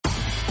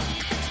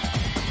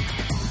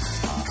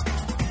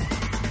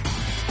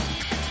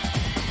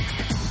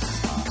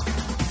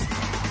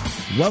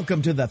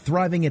Welcome to the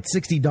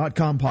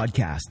ThrivingAt60.com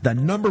podcast, the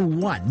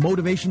 #1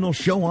 motivational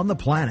show on the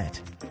planet.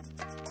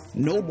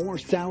 No more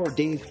sour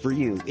days for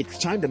you. It's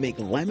time to make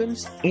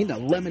lemons into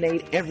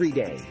lemonade every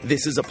day.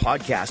 This is a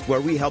podcast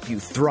where we help you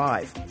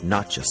thrive,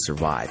 not just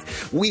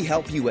survive. We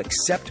help you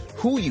accept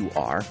who you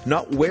are,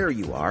 not where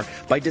you are,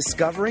 by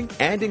discovering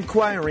and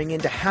inquiring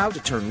into how to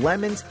turn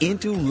lemons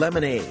into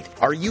lemonade.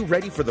 Are you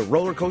ready for the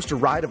roller coaster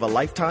ride of a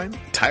lifetime?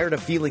 Tired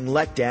of feeling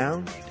let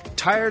down?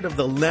 Tired of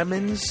the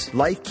lemons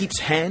life keeps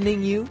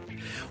handing you?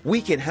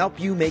 We can help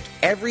you make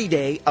every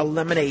day a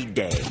lemonade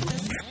day.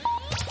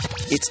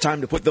 It's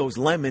time to put those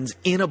lemons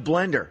in a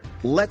blender.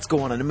 Let's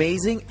go on an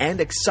amazing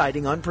and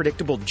exciting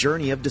unpredictable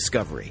journey of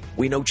discovery.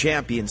 We know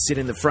champions sit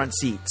in the front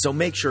seat, so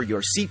make sure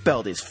your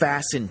seatbelt is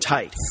fastened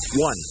tight.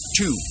 1,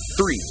 2,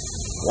 3,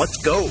 let's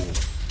go.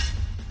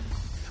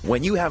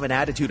 When you have an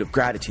attitude of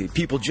gratitude,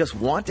 people just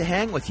want to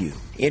hang with you.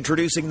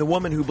 Introducing the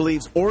woman who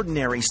believes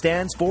ordinary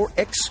stands for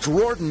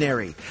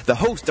extraordinary. The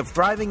host of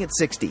Thriving at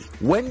 60,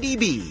 Wendy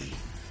B.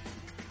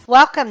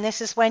 Welcome, this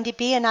is Wendy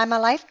B. and I'm a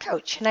life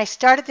coach. And I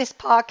started this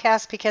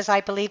podcast because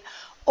I believe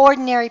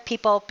ordinary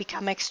people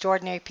become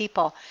extraordinary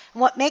people.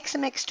 And what makes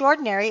them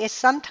extraordinary is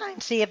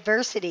sometimes the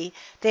adversity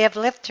they have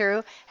lived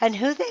through and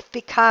who they've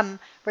become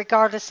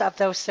regardless of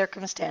those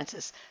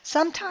circumstances.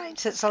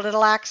 Sometimes it's a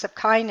little acts of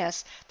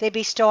kindness they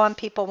bestow on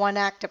people, one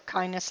act of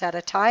kindness at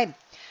a time.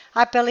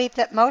 I believe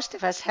that most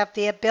of us have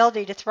the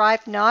ability to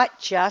thrive, not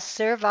just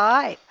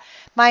survive.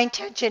 My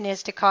intention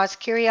is to cause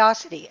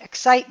curiosity,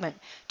 excitement,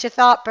 to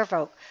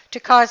thought-provoke, to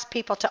cause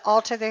people to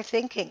alter their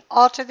thinking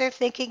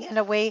in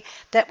a way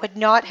that would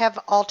not have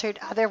altered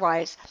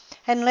otherwise.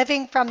 And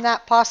living from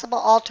that possible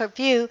altered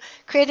view,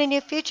 create a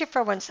new future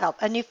for oneself,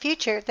 a new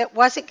future that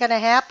wasn't going to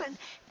happen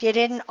if you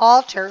didn't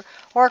alter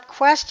or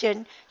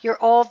question your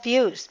old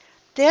views.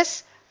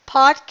 This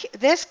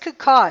could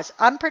cause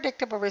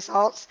unpredictable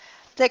results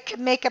that could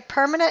make a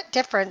permanent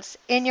difference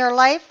in your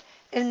life,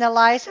 in the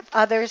lives of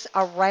others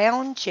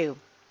around you.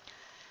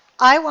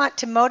 I want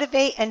to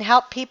motivate and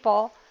help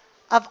people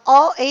of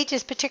all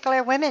ages,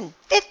 particularly women,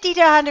 50 to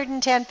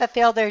 110,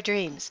 fulfill their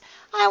dreams.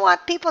 I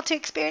want people to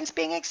experience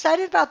being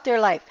excited about their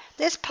life.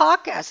 This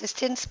podcast is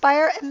to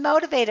inspire and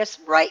motivate us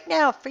right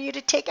now for you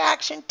to take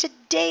action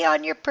today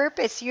on your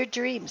purpose, your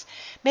dreams.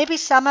 Maybe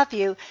some of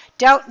you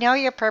don't know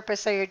your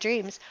purpose or your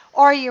dreams,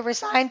 or you're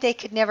resigned they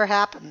could never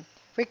happen.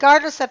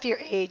 Regardless of your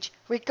age,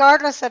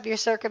 regardless of your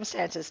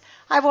circumstances,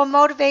 I will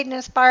motivate and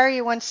inspire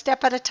you one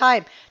step at a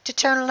time to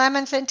turn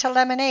lemons into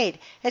lemonade.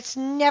 It's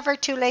never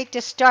too late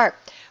to start.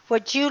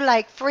 Would you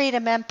like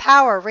freedom and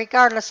power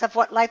regardless of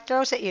what life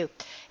throws at you?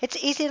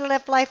 It's easy to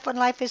live life when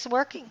life is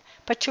working,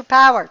 but true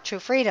power, true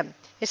freedom,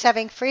 is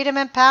having freedom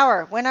and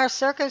power when our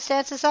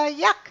circumstances are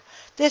yuck.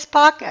 This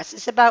podcast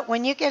is about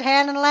when you get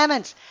handed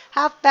lemons,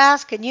 how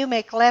fast can you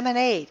make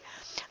lemonade?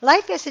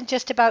 Life isn't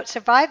just about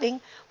surviving.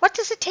 What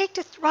does it take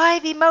to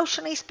thrive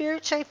emotionally,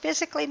 spiritually,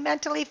 physically,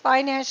 mentally,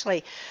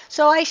 financially?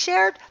 So I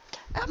shared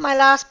at my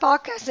last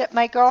podcast that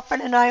my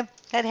girlfriend and I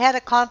had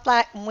a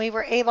conflict and we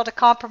were able to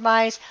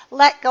compromise,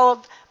 let go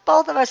of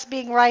both of us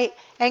being right,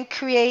 and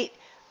create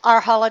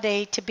our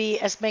holiday to be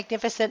as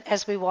magnificent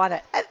as we want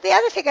it. The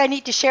other thing I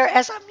need to share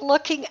as I'm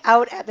looking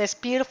out at this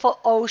beautiful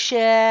ocean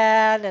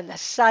and the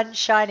sun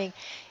shining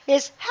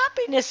is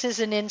happiness is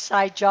an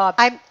inside job.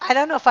 I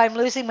don't know if I'm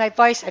losing my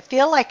voice. I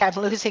feel like I'm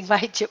losing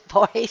my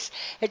voice.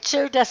 It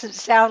sure doesn't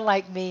sound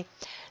like me.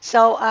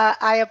 So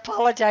I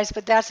apologize,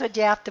 but that's what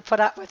you have to put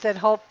up with, and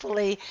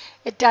hopefully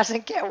it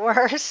doesn't get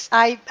worse.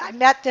 I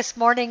met this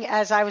morning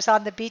as I was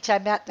on the beach. I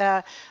met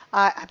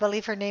I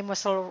believe her name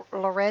was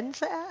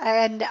Lorenza,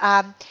 and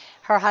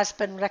her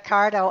husband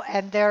Ricardo,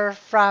 and they're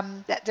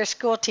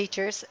school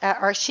teachers,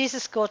 or she's a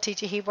school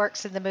teacher. He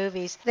works in the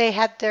movies. They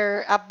had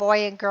a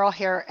boy and girl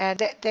here,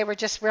 and they were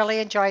just really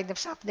enjoying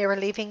themselves. They were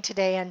leaving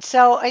today, and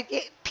so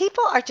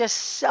people are just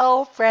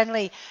so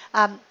friendly.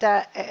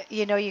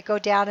 You go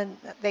down and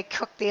they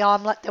cook the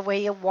omelet the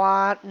way you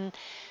want, and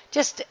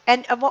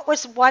what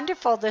was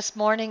wonderful this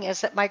morning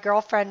is that my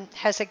girlfriend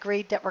has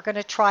agreed that we're going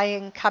to try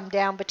and come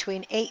down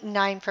between 8 and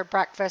 9 for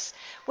breakfast,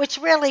 which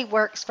really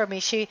works for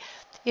me.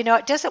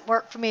 It doesn't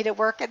work for me to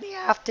work in the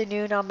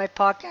afternoon on my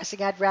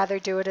podcasting. I'd rather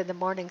do it in the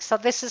morning. So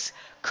this is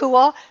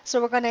cool.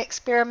 So we're going to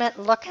experiment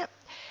and look at.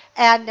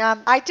 And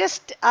I'm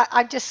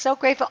just so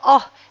grateful.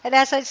 Oh, and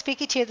as I'm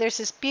speaking to you, there's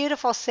this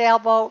beautiful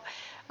sailboat.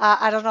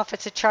 I don't know if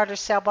it's a charter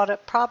sailboat.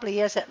 It probably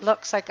is. It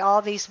looks like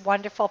all these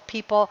wonderful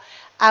people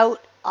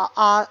out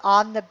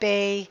on the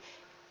bay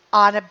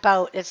on a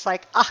boat. It's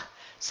like,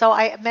 So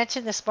I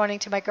mentioned this morning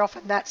to my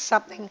girlfriend that's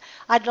something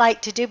I'd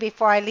like to do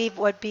before I leave,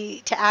 would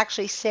be to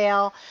actually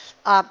sail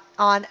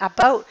on a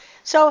boat.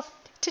 So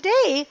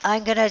today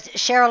I'm going to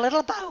share a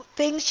little about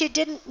things you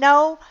didn't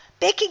know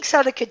baking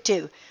soda could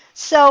do.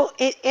 So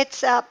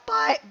it's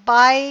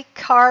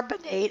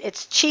bicarbonate.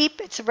 It's cheap.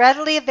 It's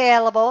readily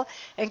available,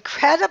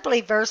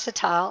 incredibly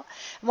versatile.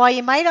 And while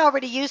you might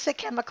already use the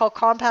chemical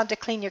compound to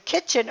clean your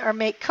kitchen or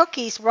make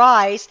cookies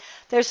rise,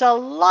 there's a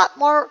lot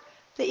more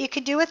that you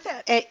can do with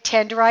it.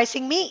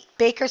 Tenderizing meat.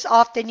 Bakers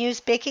often use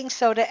baking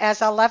soda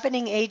as a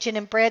leavening agent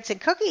in breads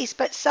and cookies,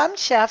 but some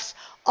chefs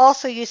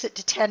also use it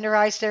to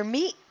tenderize their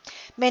meat.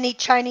 Many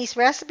Chinese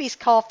recipes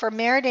call for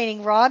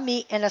marinating raw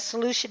meat in a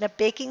solution of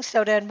baking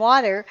soda and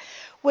water,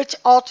 which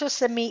alters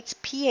the meat's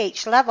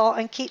pH level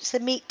and keeps the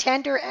meat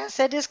tender as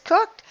it is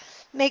cooked.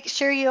 Make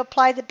sure you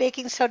apply the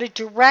baking soda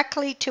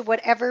directly to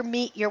whatever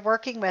meat you're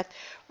working with,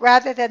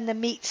 rather than the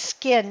meat's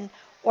skin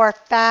or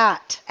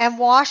fat, and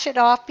wash it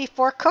off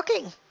before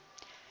cooking.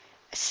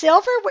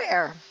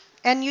 Silverware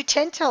and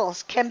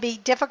utensils can be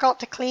difficult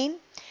to clean,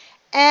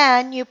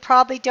 and you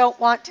probably don't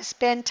want to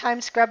spend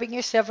time scrubbing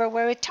your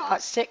silverware with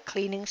toxic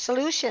cleaning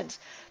solutions.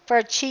 For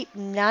a cheap,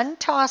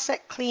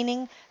 non-toxic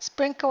cleaning,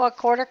 sprinkle a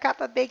quarter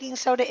cup of baking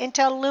soda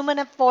into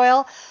aluminum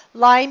foil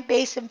lined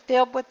basin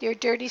filled with your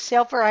dirty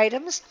silver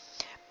items.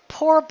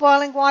 Pour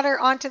boiling water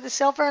onto the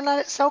silver and let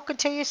it soak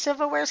until your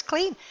silverware is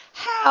clean.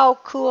 How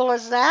cool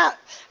is that?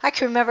 I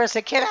can remember as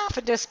a kid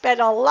having to spend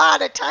a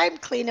lot of time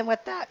cleaning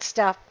with that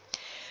stuff.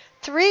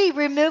 3,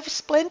 remove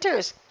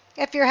splinters.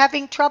 If you're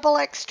having trouble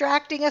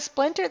extracting a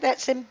splinter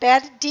that's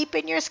embedded deep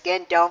in your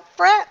skin, don't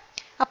fret.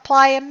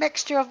 Apply a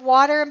mixture of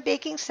water and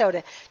baking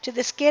soda to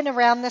the skin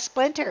around the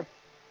splinter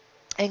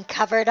and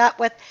cover it up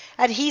with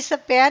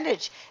adhesive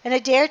bandage. In a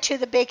day or two,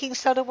 the baking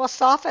soda will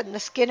soften the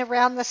skin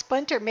around the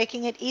splinter,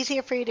 making it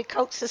easier for you to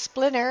coax the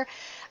splinter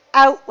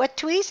out with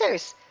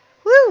tweezers.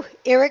 Woo!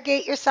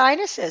 Irrigate your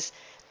sinuses.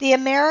 The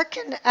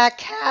American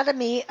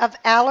Academy of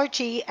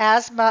Allergy,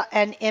 Asthma,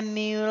 and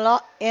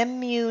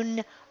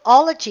Immunology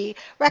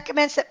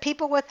recommends that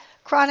people with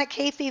chronic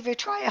hay fever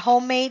try a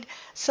homemade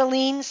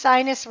saline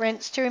sinus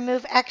rinse to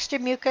remove extra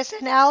mucus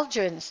and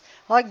allergens.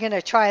 Well, I'm going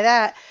to try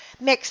that.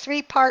 Mix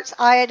 3 parts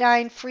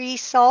iodine-free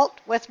salt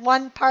with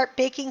 1 part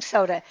baking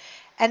soda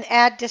and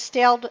add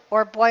distilled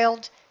or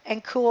boiled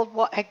and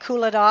cool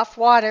it off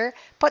water.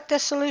 Put the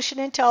solution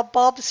into a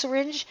bulb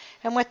syringe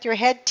and with your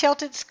head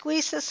tilted,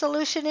 squeeze the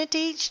solution into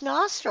each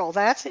nostril.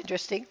 That's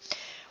interesting.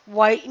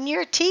 Whiten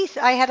your teeth.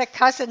 I had a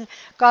cousin,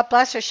 God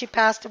bless her, she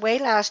passed away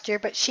last year,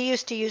 but she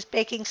used to use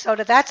baking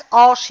soda. That's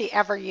all she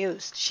ever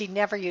used. She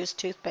never used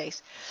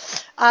toothpaste.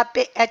 And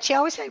she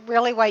always had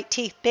really white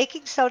teeth.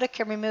 Baking soda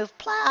can remove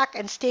plaque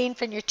and stain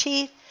from your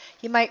teeth.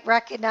 You might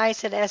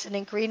recognize it as an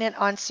ingredient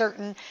on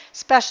certain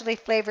specialty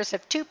flavors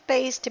of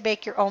toothpaste. To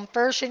make your own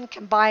version,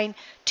 combine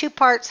 2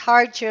 parts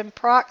hydrogen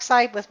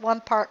peroxide with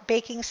 1 part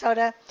baking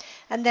soda,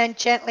 and then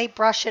gently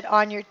brush it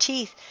on your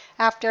teeth.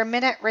 After a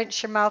minute,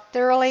 rinse your mouth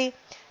thoroughly.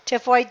 To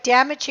avoid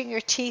damaging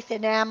your teeth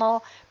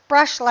enamel,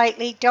 brush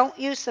lightly. Don't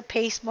use the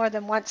paste more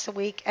than once a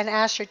week, and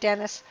ask your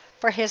dentist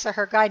for his or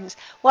her guidance.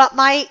 Well,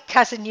 my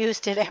cousin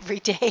used it every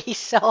day,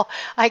 so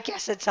I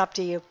guess it's up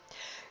to you.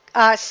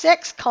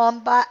 6,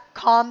 combat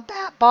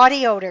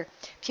body odor.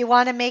 If you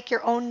want to make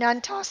your own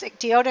non-toxic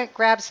deodorant,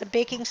 grab some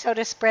baking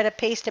soda, spread a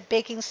paste of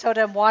baking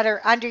soda and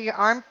water under your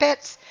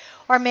armpits,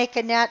 or make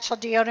a natural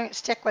deodorant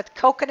stick with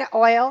coconut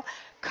oil,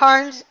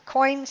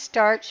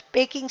 cornstarch,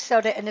 baking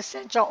soda, and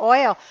essential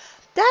oil.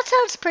 That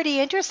sounds pretty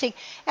interesting.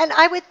 And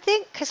I would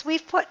think, because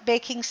we've put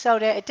baking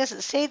soda, it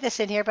doesn't say this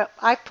in here, but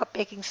I put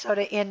baking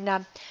soda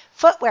in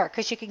footwear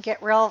because you can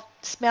get real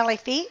smelly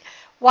feet.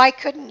 Why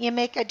couldn't you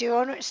make a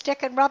deodorant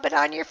stick and rub it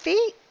on your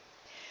feet?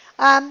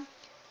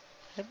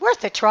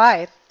 Worth a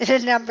try.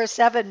 Number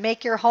 7,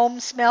 make your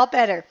home smell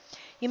better.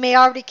 You may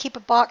already keep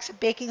a box of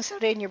baking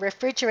soda in your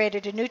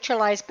refrigerator to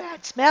neutralize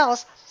bad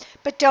smells,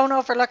 but don't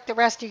overlook the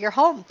rest of your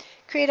home.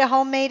 Create a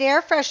homemade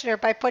air freshener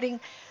by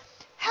putting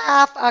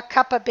half a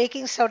cup of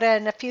baking soda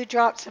and a few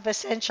drops of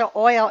essential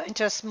oil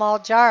into a small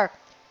jar.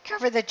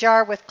 Cover the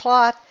jar with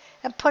cloth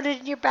and put it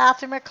in your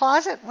bathroom or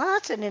closet. Well,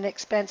 that's an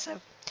inexpensive.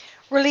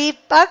 Relieve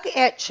bug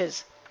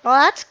itches. Well,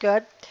 that's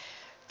good.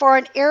 For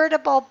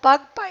irritable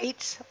bug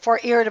bites,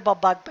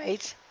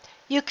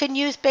 you can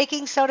use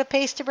baking soda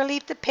paste to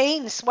relieve the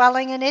pain,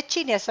 swelling, and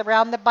itchiness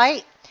around the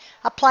bite.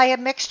 Apply a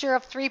mixture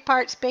of 3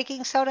 parts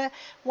baking soda,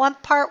 1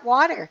 part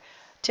water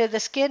to the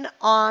skin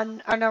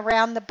on and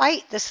around the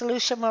bite. The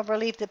solution will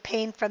relieve the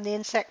pain from the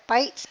insect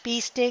bites, bee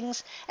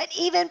stings, and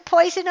even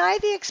poison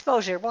ivy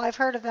exposure. Well, I've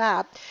heard of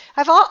that.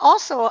 I've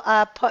also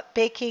put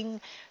baking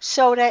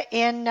soda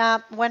in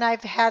when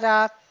I've had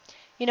a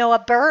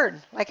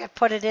burn. Like I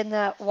put it in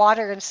the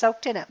water and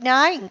soaked in it.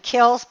 9,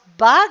 kills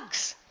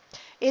bugs.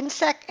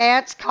 Insect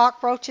ants,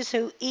 cockroaches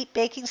who eat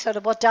baking soda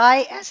will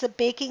die as the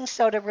baking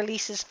soda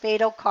releases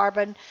fatal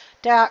carbon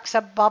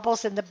dioxide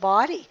bubbles in the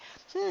body.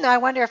 I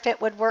wonder if it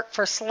would work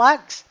for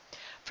slugs.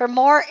 For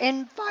more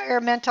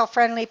environmental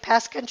friendly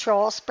pest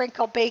control,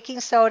 sprinkle baking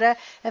soda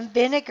and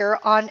vinegar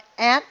on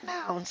ant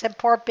mounds and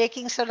pour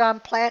baking soda on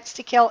plants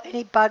to kill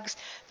any bugs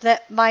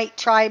that might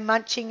try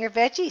munching your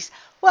veggies.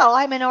 Well,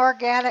 I'm an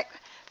organic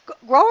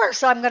grower,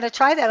 so I'm going to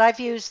try that.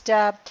 I've used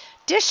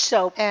dish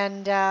soap,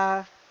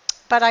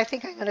 but I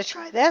think I'm going to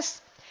try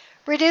this.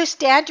 Reduce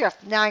dandruff.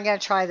 Now I'm going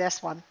to try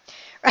this one.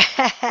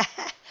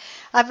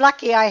 I'm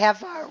lucky I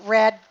have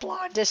red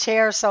blondish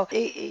hair, so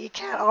you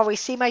can't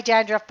always see my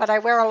dandruff, but I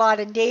wear a lot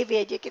of navy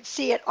and you can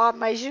see it on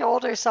my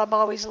shoulder, so I'm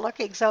always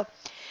looking. So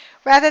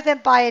rather than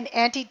buy an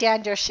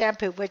anti-dandruff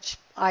shampoo, which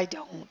I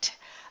don't.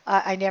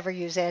 I never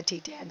use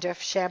anti-dandruff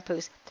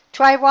shampoos.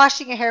 Try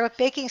washing your hair with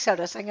baking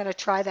soda. So I'm going to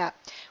try that.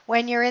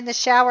 When you're in the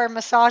shower,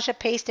 massage a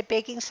paste of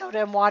baking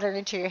soda and water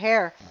into your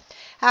hair.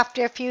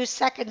 After a few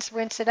seconds,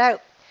 rinse it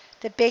out.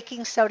 The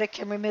baking soda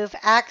can remove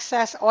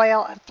excess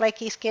oil and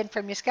flaky skin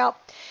from your scalp.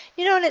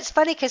 You know, and it's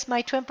funny because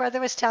my twin brother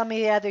was telling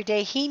me the other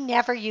day he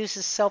never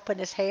uses soap in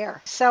his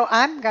hair. So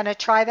I'm going to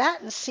try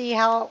that and see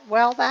how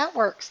well that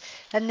works.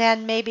 And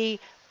then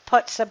maybe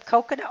put some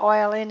coconut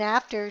oil in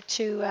after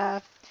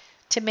to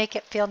make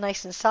it feel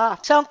nice and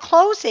soft. So in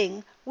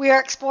closing, we are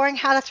exploring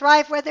how to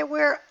thrive whether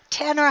we're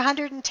 10 or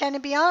 110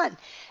 and beyond.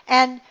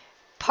 And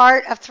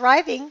part of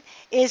thriving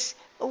is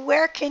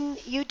where can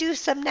you do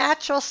some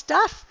natural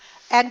stuff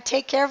and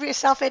take care of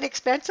yourself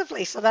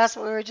inexpensively. So that's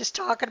what we were just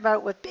talking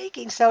about with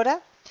baking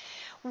soda.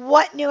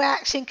 What new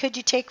action could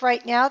you take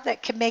right now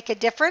that could make a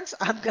difference?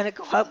 I'm going to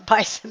go out and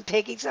buy some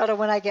baking soda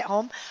when I get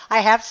home.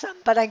 I have some,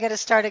 but I'm going to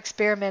start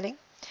experimenting.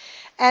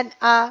 And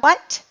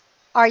what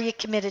are you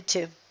committed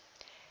to?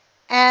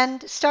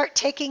 And start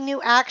taking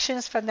new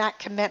actions from that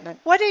commitment.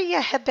 What are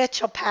your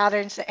habitual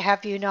patterns that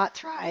have you not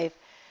thrive?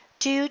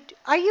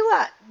 Are you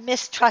a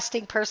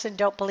mistrusting person,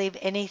 don't believe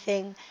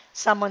anything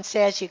someone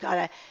says? You got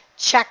to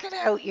check it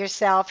out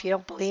yourself. You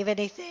don't believe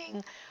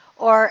anything.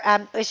 Or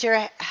is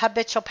your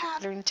habitual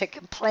pattern to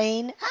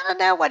complain? I don't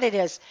know what it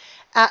is.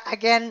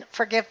 Again,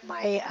 forgive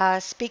my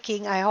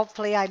speaking.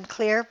 Hopefully I'm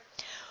clear.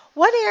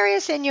 What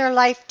areas in your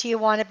life do you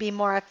want to be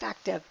more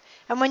effective?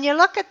 And when you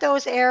look at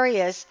those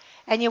areas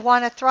and you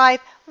want to thrive,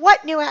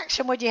 what new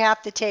action would you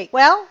have to take?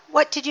 Well,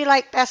 what did you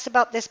like best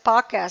about this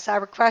podcast? I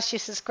request you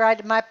subscribe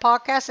to my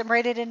podcast and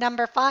rate it a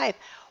number 5.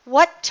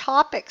 What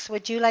topics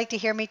would you like to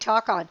hear me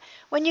talk on?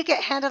 When you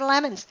get handed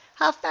lemons,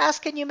 how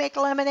fast can you make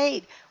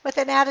lemonade? With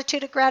an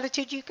attitude of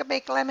gratitude, you can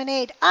make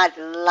lemonade. I'd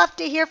love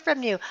to hear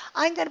from you.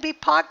 I'm going to be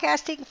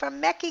podcasting from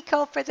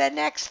Mexico for the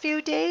next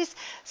few days.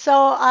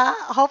 So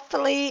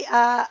hopefully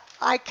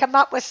I come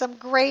up with some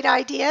great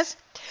ideas.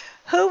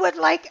 Who would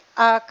like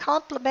a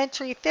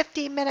complimentary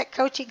 15-minute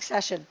coaching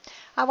session?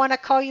 I want to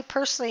call you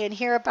personally and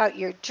hear about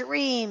your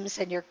dreams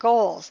and your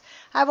goals.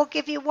 I will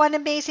give you one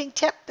amazing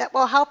tip that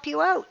will help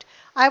you out.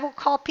 I will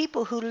call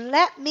people who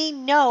let me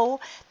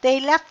know they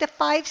left a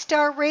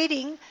 5-star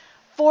rating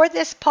for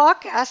this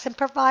podcast and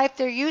provide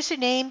their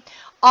username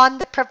on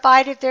the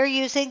provider they're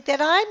using that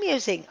I'm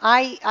using.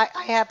 I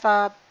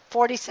have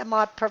 40 some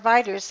odd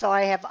providers, so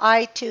I have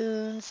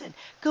iTunes and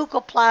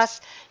Google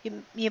Plus.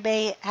 You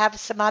may have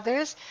some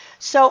others.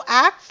 So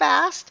act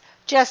fast.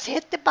 Just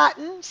hit the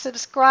button,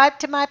 subscribe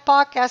to my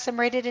podcast, and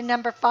rate it a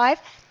number 5.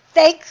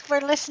 Thanks for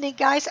listening,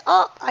 guys.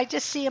 Oh, I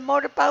just see a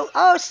motorboat.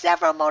 Oh,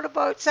 several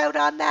motorboats out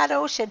on that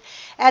ocean,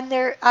 and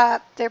they're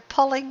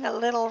pulling a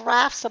little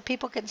raft so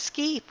people can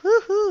ski.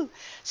 Woohoo!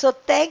 So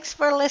thanks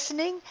for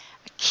listening.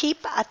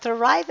 Keep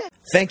thriving.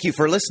 Thank you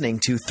for listening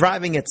to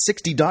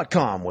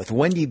ThrivingAt60.com with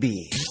Wendy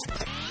B.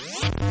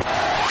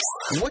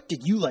 What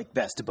did you like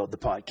best about the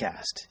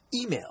podcast?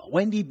 Email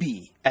Wendy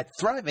B at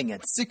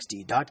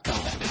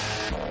ThrivingAt60.com.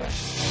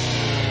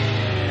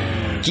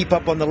 Keep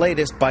up on the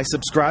latest by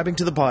subscribing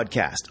to the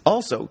podcast.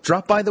 Also,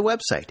 drop by the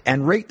website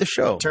and rate the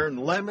show. Turn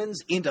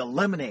lemons into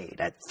lemonade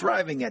at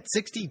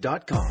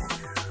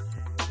ThrivingAt60.com.